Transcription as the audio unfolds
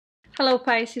Hello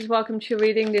Pisces, welcome to your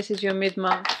reading. This is your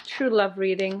mid-month true love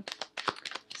reading.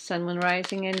 Sun, Moon,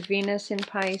 Rising and Venus in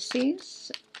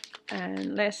Pisces.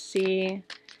 And let's see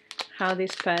how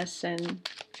this person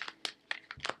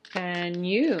and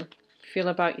you feel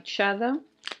about each other,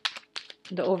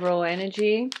 the overall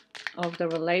energy of the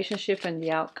relationship and the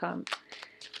outcome.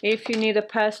 If you need a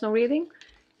personal reading,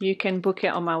 you can book it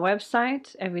on my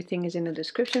website. Everything is in the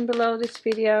description below this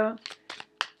video.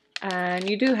 And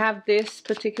you do have this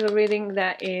particular reading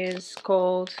that is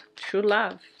called True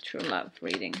Love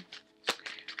reading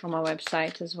on my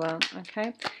website as well.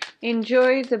 Okay,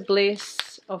 enjoy the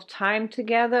bliss of time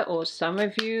together, or some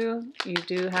of you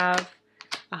do have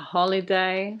a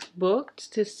holiday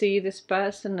booked to see this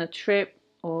person, a trip,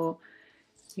 or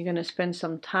you're going to spend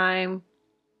some time,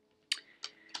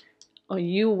 or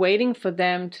you waiting for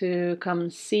them to come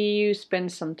see you,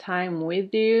 spend some time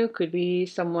with you. Could be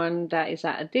someone that is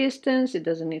at a distance. It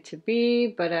doesn't need to be,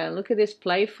 but look at this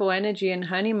playful energy and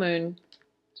honeymoon.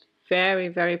 Very,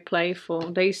 very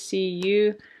playful. They see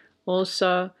you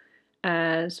also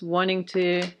as wanting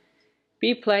to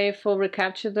be playful,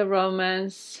 recapture the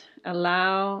romance,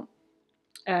 allow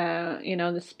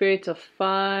the spirit of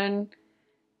fun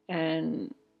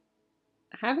and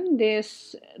having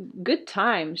this good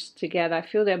times together. I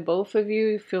feel that both of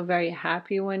you feel very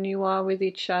happy when you are with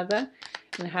each other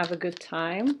and have a good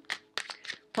time.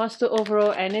 What's the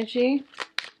overall energy,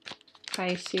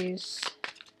 Pisces?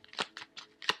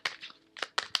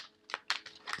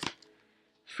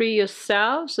 Free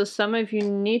yourself. So some of you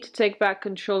need to take back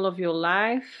control of your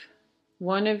life.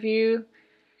 One of you,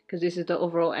 because this is the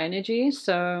overall energy.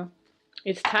 So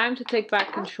it's time to take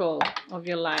back control of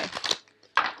your life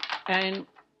and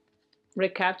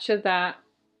recapture that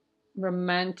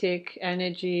romantic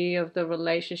energy of the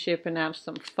relationship and have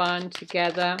some fun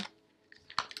together.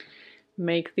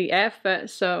 Make the effort.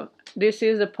 So this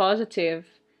is a positive.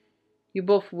 You're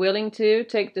both willing to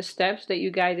take the steps that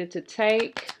you guided to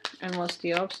take. And what's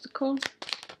the obstacle?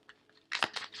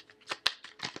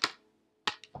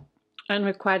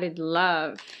 Unrequited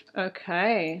love.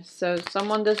 Okay, so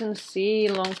someone doesn't see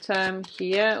long term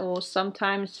here, or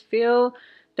sometimes feel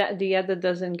that the other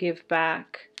doesn't give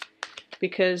back,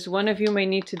 because one of you may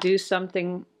need to do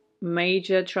something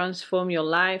major, transform your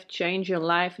life, change your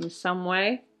life in some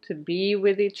way to be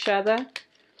with each other,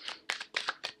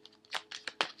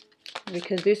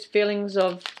 because these feelings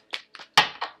of,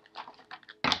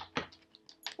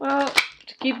 well,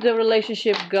 to keep the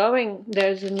relationship going,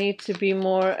 there's a need to be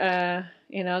more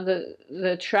the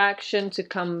attraction to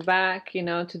come back,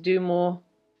 to do more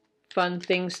fun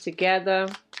things together.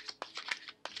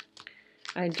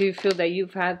 I do feel that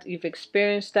you've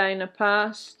experienced that in the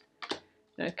past.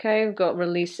 Okay, we've got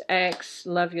release X,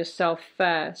 love yourself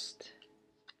first.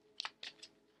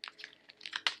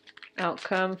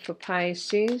 Outcome for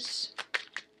Pisces.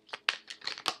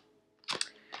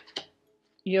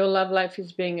 Your love life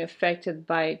is being affected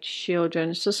by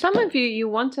children. So some of you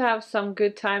want to have some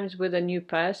good times with a new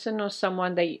person, or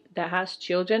someone that has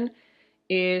children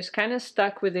is kind of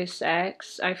stuck with this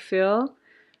ex, I feel.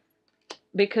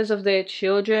 Because of their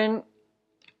children,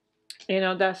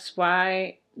 that's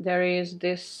why there is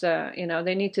this,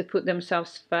 they need to put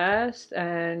themselves first,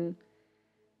 and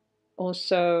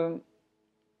also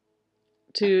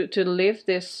to live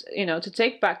this, to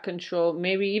take back control,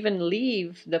 maybe even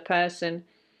leave the person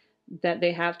that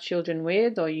they have children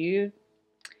with, or you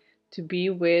to be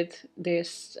with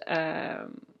this,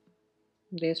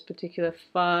 this particular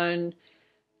fun,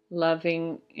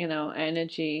 loving,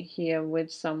 energy here with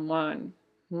someone.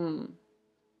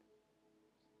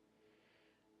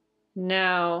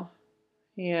 Now,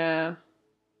 yeah.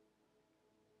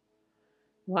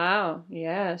 Wow,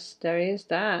 yes, there is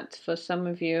that for some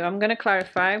of you. I'm going to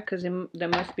clarify because there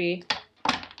must be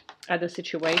other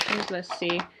situations. Let's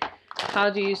see. How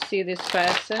do you see this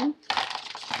person?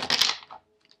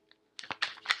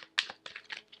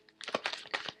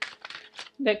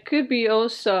 There could be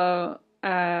also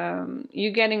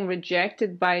you getting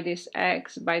rejected by this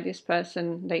ex, by this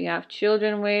person that you have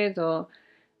children with, or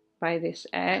by this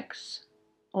ex.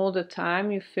 All the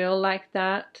time you feel like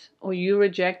that, or you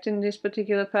rejecting this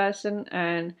particular person,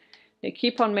 and they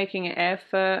keep on making an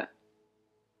effort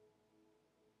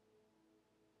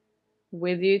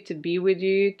with you, to be with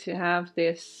you, to have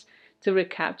this, to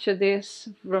recapture this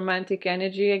romantic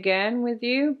energy again with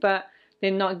you, but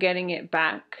they're not getting it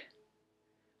back,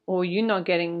 or you're not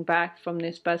getting back from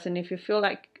this person. If you feel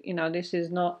like, this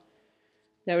is not,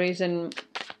 there isn't,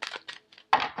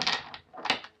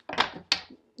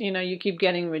 you keep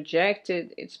getting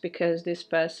rejected, it's because this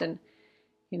person,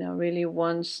 really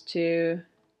wants to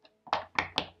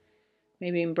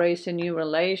Maybe embrace a new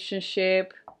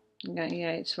relationship. Yeah,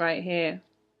 it's right here.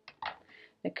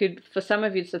 It could, for some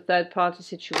of you, it's a third-party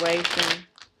situation.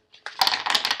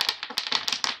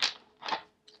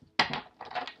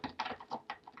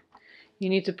 You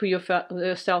need to put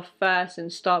yourself first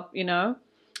and stop, you know.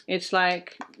 It's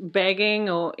like begging,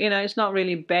 or, you know, it's not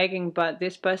really begging, but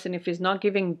this person, if he's not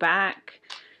giving back,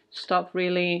 stop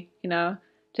really, you know,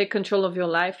 take control of your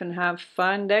life and have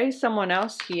fun. There is someone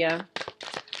else here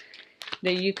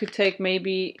that you could take,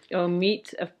 maybe, or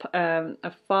meet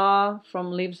afar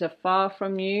from, lives afar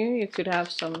from you. You could have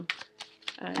some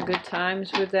good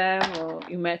times with them, or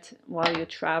you met while you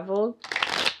traveled.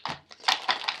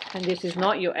 And this is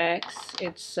not your ex,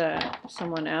 it's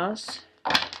someone else.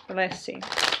 But let's see.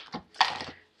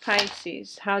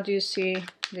 Pisces, how do you see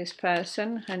this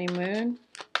person? Honeymoon.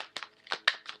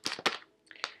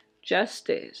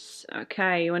 Justice.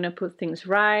 Okay, you want to put things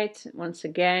right. Once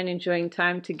again, enjoying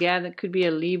time together. It could be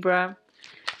a Libra.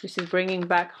 This is bringing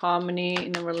back harmony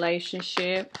in a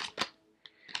relationship.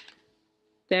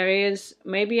 There is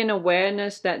maybe an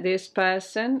awareness that this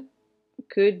person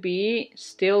could be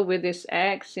still with this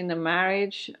ex in the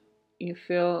marriage. You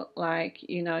feel like,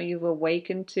 you know, you've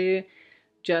awakened to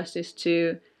justice,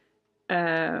 to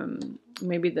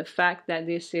maybe the fact that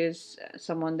this is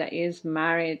someone that is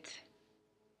married.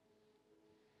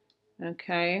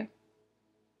 Okay.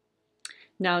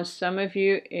 Now, some of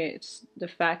you, it's the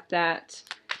fact that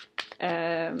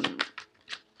the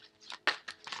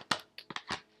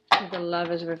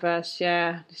Lovers reverse.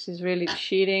 Yeah, this is really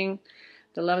cheating.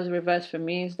 The Lovers reverse for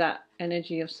me is that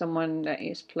energy of someone that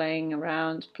is playing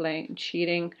around,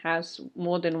 cheating, has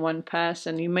more than one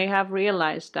person. You may have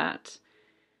realized that,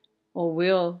 or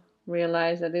will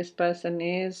realize that this person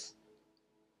is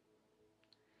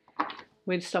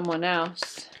with someone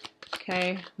else.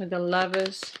 Okay, with the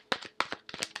Lovers.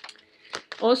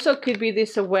 Also could be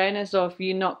this awareness of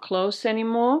you not close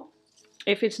anymore.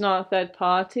 If it's not a third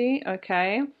party,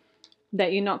 okay,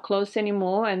 that you're not close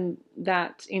anymore, and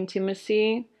that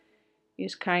intimacy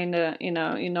is kind of, you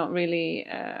know, you're not really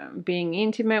being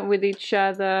intimate with each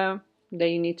other, that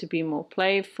you need to be more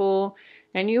playful,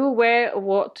 and you're aware of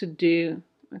what to do,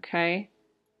 okay?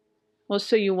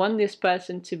 Also, you want this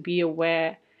person to be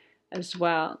aware as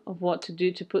well of what to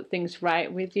do to put things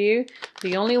right with you.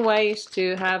 The only way is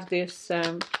to have this,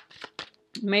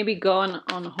 maybe go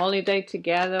on holiday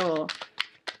together, or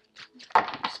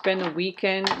spend a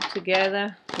weekend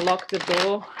together, lock the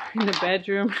door in the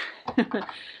bedroom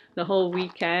the whole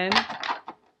weekend.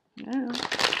 Yeah.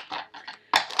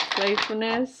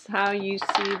 Playfulness, how you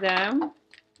see them,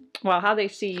 well, how they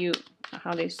see you,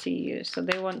 so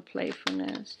they want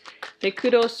playfulness. They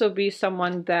could also be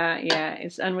someone that, yeah,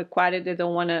 is unrequited. They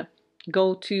don't want to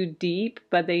go too deep,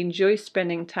 but they enjoy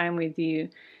spending time with you.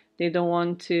 They don't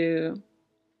want to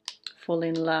fall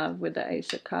in love with the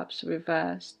Ace of Cups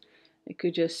reversed. They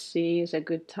could just see it's a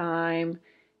good time,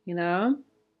 you know,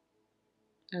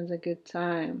 as a good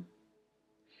time.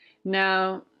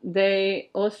 Now, they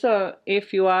also,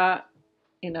 if you are,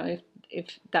 you know,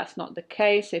 if that's not the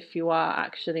case, if you are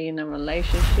actually in a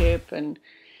relationship, and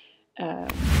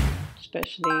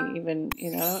especially even,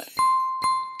 you know,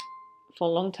 for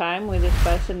a long time with this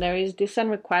person, there is this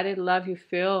unrequited love. You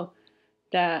feel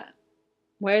that,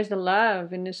 where's the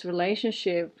love in this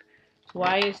relationship?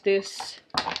 Why is this?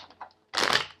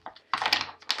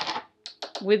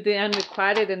 With the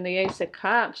unrequited and the Ace of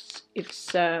Cups,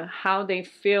 it's how they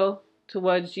feel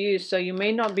towards you. So you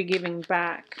may not be giving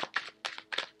back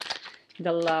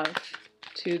the love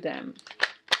to them.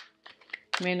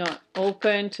 You may not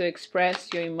open to express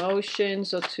your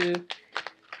emotions, or to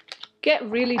get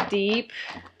really deep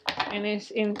in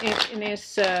his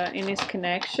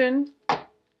connection.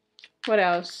 What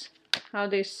else? How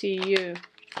they see you.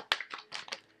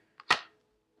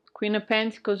 Queen of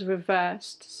Pentacles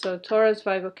reversed. So Taurus,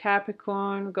 Virgo,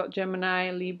 Capricorn, we've got Gemini,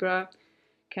 Libra,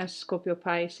 Cancer, Scorpio,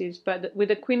 Pisces. But with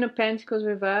the Queen of Pentacles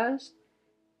reversed,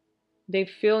 they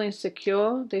feel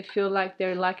insecure. They feel like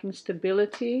they're lacking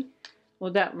stability, or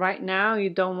that right now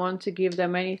you don't want to give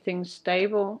them anything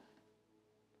stable.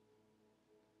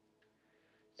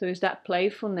 So is that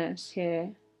playfulness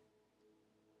here?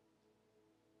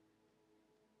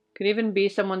 Could even be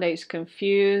someone that is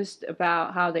confused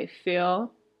about how they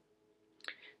feel.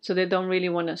 So they don't really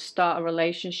want to start a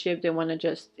relationship. They want to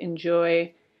just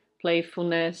enjoy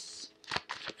playfulness.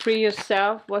 Free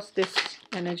yourself. What's this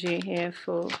energy here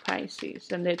for Pisces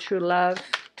and their true love?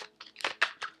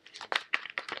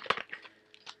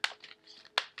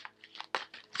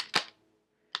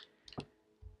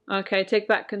 Okay, take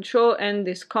back control, end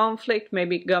this conflict.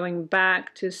 Maybe going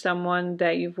back to someone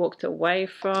that you've walked away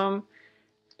from.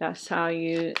 That's how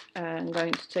you are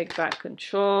going to take back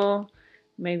control.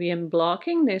 Maybe in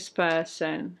blocking this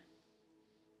person.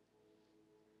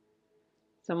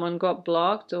 Someone got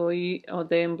blocked, or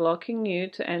they're blocking you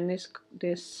to end this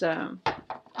type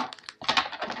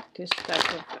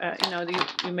of you know,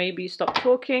 you maybe stopped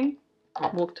talking,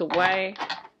 walked away.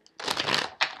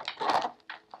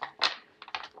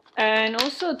 And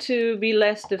also to be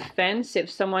less defensive.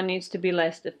 Someone needs to be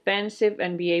less defensive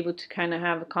and be able to kind of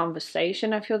have a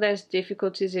conversation. I feel there's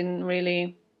difficulties in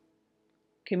really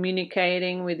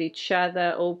communicating with each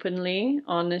other openly,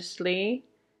 honestly,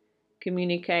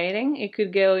 communicating. It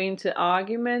could go into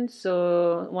arguments,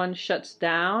 or one shuts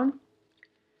down,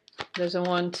 doesn't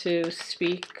want to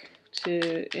speak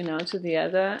to, you know, to the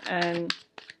other, and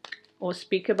or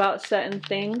speak about certain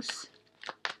things.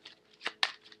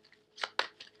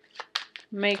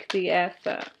 Make the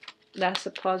effort. That's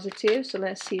a positive. So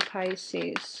let's see,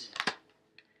 Pisces.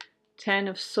 10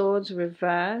 of Swords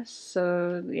reverse.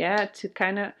 So yeah, to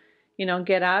kind of, you know,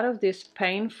 get out of this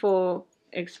painful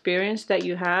experience that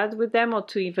you had with them, or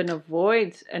to even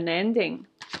avoid an ending.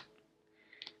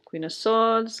 Queen of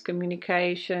Swords,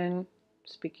 communication,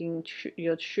 speaking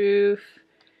your truth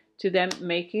to them,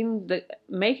 making the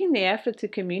effort to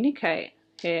communicate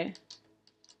here.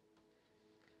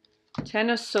 10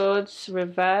 of Swords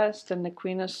reversed, and the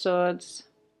Queen of Swords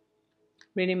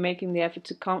really making the effort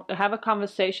to have a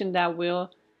conversation that will,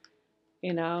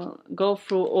 you know, go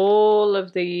through all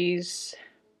of these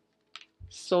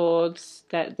swords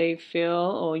that they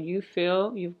feel, or you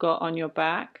feel you've got on your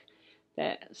back.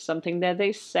 That something that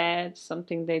they said,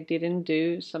 something they didn't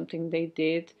do, something they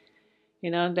did,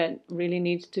 you know, that really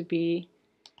needs to be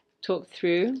talked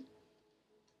through.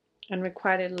 And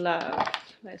requited love.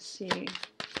 Let's see.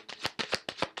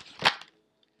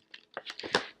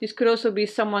 This could also be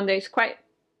someone that is quite,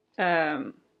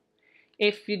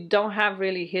 if you don't have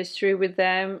really history with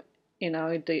them, you know,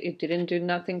 it didn't do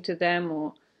nothing to them,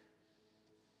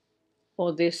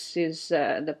 or this is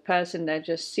the person that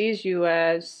just sees you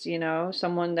as, you know,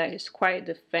 someone that is quite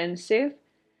defensive,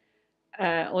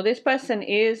 or this person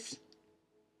is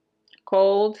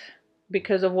cold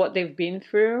because of what they've been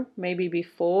through, maybe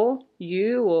before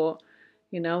you, or,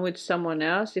 you know, with someone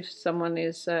else. If someone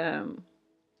is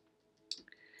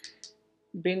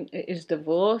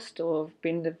divorced, or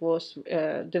been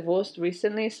divorced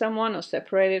recently, someone, or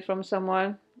separated from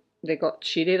someone, they got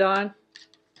cheated on.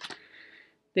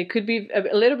 They could be a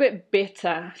little bit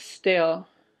bitter still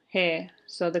here.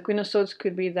 So the Queen of Swords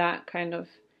could be that kind of,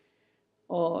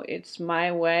 or it's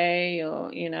my way,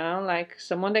 or, you know, like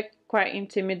someone that quite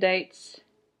intimidates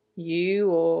you,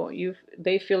 or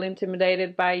they feel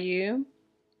intimidated by you,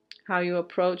 how you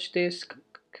approach this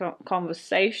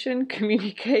conversation,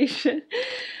 communication.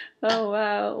 Oh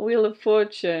wow, Wheel of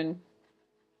Fortune.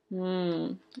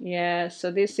 Yeah, so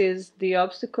this is, the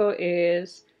obstacle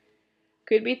is,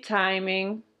 could be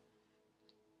timing,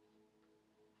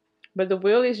 but the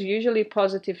wheel is usually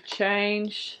positive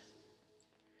change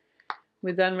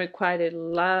with unrequited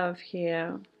love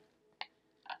here.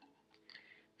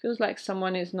 Feels like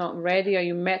someone is not ready, or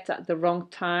you met at the wrong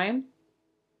time.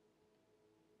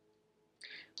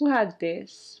 Who had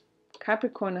this?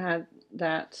 Capricorn had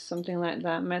that, something like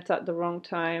that, met at the wrong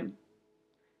time.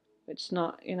 It's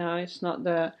not, you know, it's not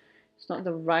the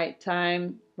right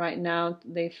time right now.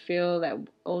 They feel that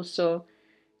also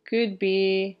could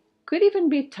even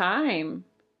be time.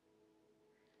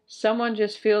 Someone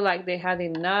just feel like they had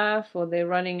enough, or they're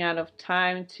running out of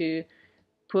time to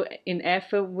put in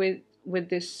effort with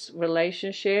this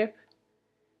relationship.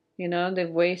 You know, they've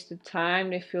wasted time.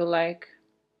 They feel like,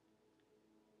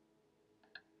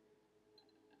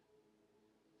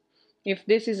 if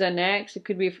this is an ex, it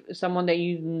could be someone that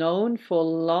you've known for a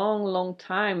long, long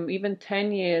time, even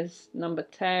 10 years. Number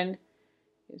 10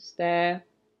 is there.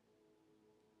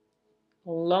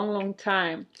 A long, long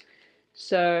time.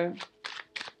 So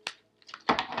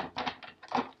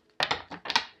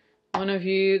one of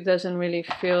you doesn't really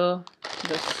feel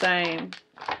the same.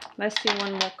 Let's see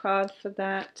one more card for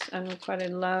that.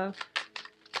 Unrequited love.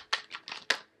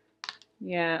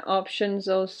 Yeah, options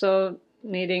also,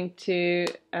 needing to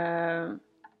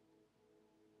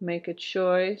make a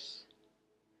choice.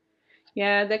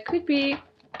 Yeah, there could be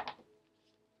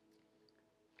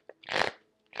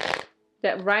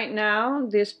that right now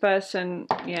this person,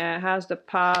 yeah, has the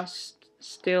past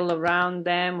still around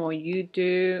them, or you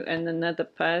do, and another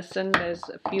person. There's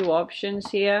a few options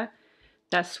here.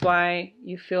 That's why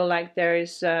you feel like there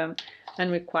is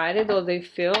unrequited, or they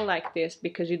feel like this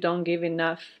because you don't give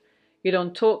enough, you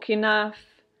don't talk enough,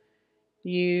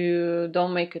 you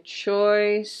don't make a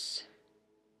choice,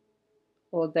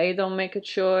 or they don't make a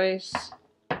choice.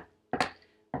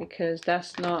 because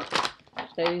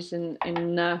there isn't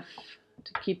enough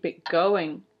to keep it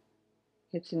going.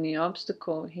 It's in the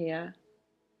obstacle here.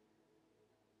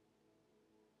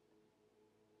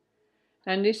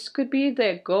 And this could be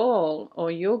their goal or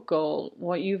your goal,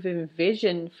 what you've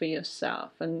envisioned for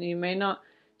yourself. And you may not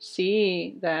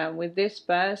see that with this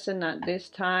person at this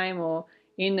time or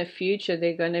in the future,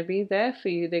 they're going to be there for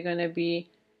you. They're going to be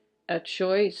a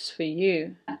choice for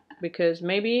you, because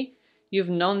maybe you've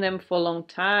known them for a long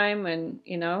time and,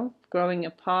 you know, growing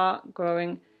apart,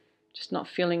 just not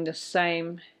feeling the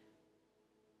same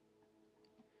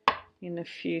in the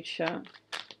future.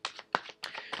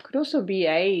 Could also be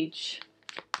age.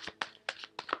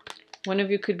 One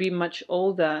of you could be much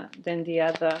older than the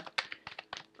other.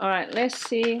 All right, let's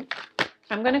see.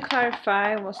 I'm going to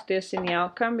clarify what's this in the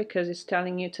outcome, because it's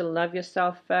telling you to love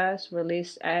yourself first,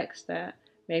 release X, that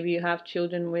maybe you have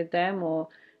children with them or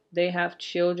they have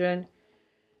children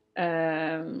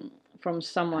from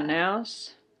someone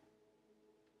else.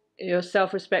 Your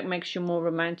self-respect makes you more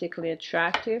romantically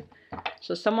attractive.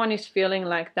 So someone is feeling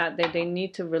like that they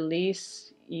need to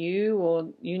release you, or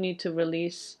you need to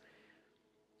release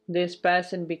this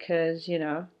person, because, you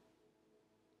know,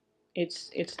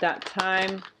 it's that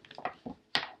time,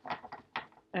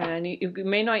 and you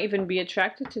may not even be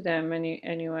attracted to them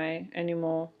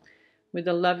anymore. With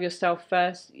the love yourself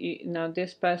first, you know,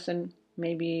 this person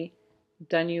maybe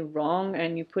done you wrong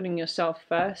and you're putting yourself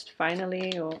first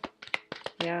finally, or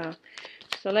yeah.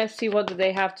 So let's see, what do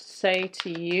they have to say to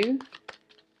you?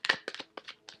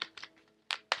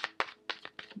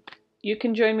 You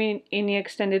can join me in the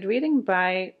extended reading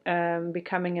by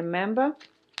becoming a member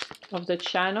of the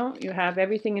channel. You have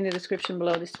everything in the description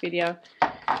below this video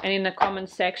and in the comment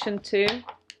section too.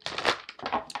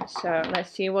 So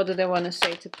let's see, what do they want to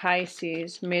say to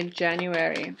Pisces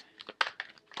mid-January?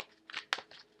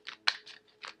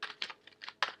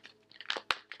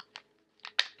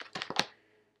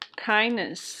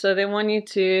 Kindness. So they want you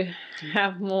to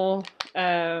have more,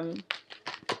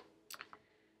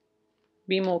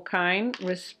 be more kind.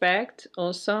 Respect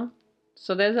also.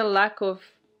 So there's a lack of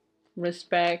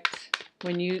respect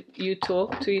when you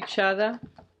talk to each other,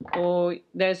 or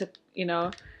there's a, you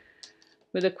know,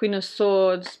 with the Queen of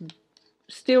Swords,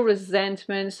 still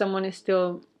resentment. Someone is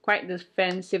still quite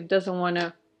defensive, doesn't want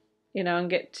to, you know,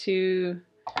 get too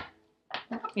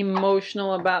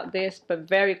emotional about this, but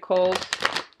very cold.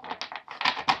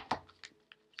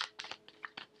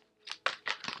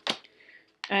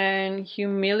 And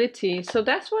humility. So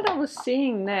that's what I was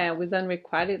seeing there with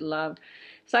unrequited love.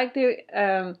 It's like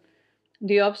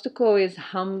the obstacle is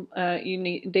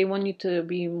they want you to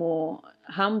be more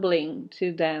humbling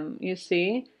to them, you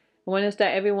see. When it's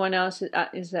that everyone else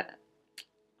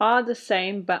are the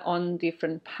same but on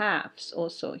different paths.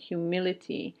 Also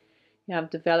humility. You have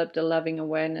developed a loving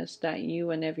awareness that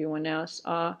you and everyone else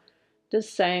are the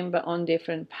same but on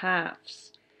different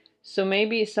paths. So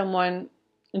maybe someone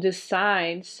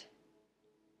decides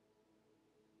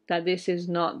that this is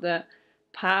not the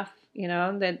path, you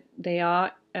know, that they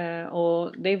are,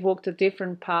 or they've walked a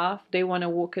different path. They want to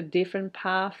walk a different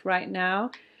path right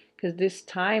now because this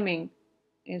timing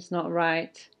is not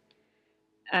right,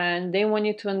 and they want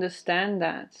you to understand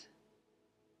that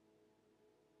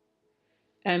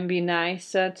and be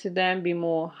nicer to them, be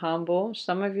more humble.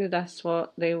 Some of you, that's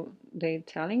what they're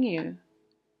telling you.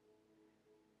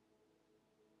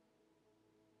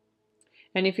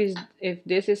 And if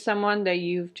this is someone that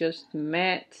you've just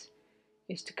met,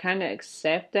 is to kind of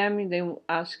accept them. They will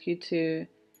ask you to,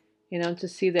 you know, to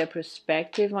see their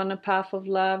perspective on the path of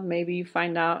love. Maybe you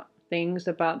find out things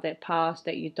about their past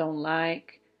that you don't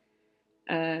like,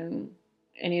 and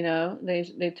you know,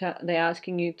 they're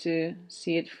asking you to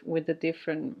see it with the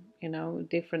different, you know,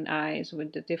 different eyes,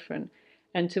 with the different,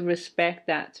 and to respect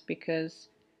that, because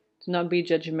to not be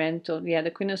judgmental. Yeah,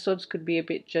 the Queen of Swords could be a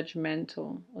bit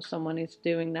judgmental, or someone is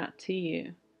doing that to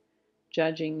you,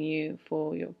 judging you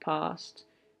for your past,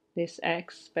 this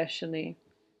ex especially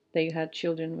that you had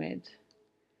children with.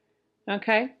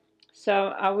 Okay, so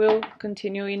I will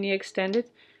continue in the extended.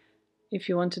 If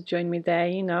you want to join me there,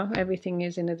 you know, everything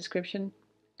is in the description,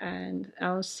 and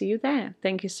I'll see you there.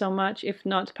 Thank you so much. If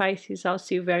not, Pisces, I'll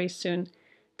see you very soon.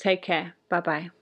 Take care. Bye-bye.